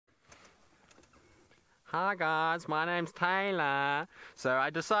Hi guys, my name's Tayla. So I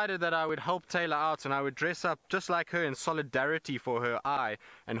decided that I would help Tayla out and I would dress up just like her in solidarity for her eye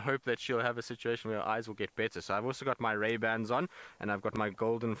and hope that she'll have a situation where her eyes will get better. So I've also got my Ray-Bans on and I've got my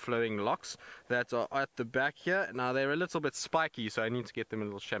golden flowing locks that are at the back here. Now they're a little bit spiky, so I need to get them a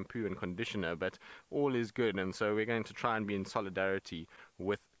little shampoo and conditioner, but all is good, and so we're going to try and be in solidarity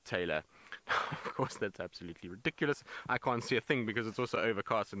with Tayla. Of course, that's absolutely ridiculous. I can't see a thing because it's also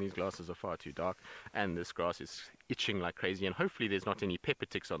overcast and these glasses are far too dark, and this grass is itching like crazy, and hopefully there's not any pepper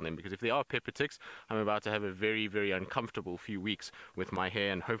ticks on them, because if there are pepper ticks, I'm about to have a very, very uncomfortable few weeks with my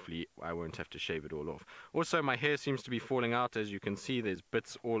hair, and hopefully I won't have to shave it all off. Also, my hair seems to be falling out. As you can see, there's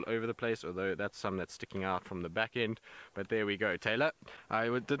bits all over the place, although that's some that's sticking out from the back end. But there we go, Tayla.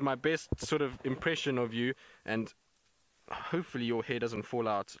 I did my best sort of impression of you, and hopefully your hair doesn't fall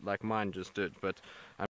out like mine just did, but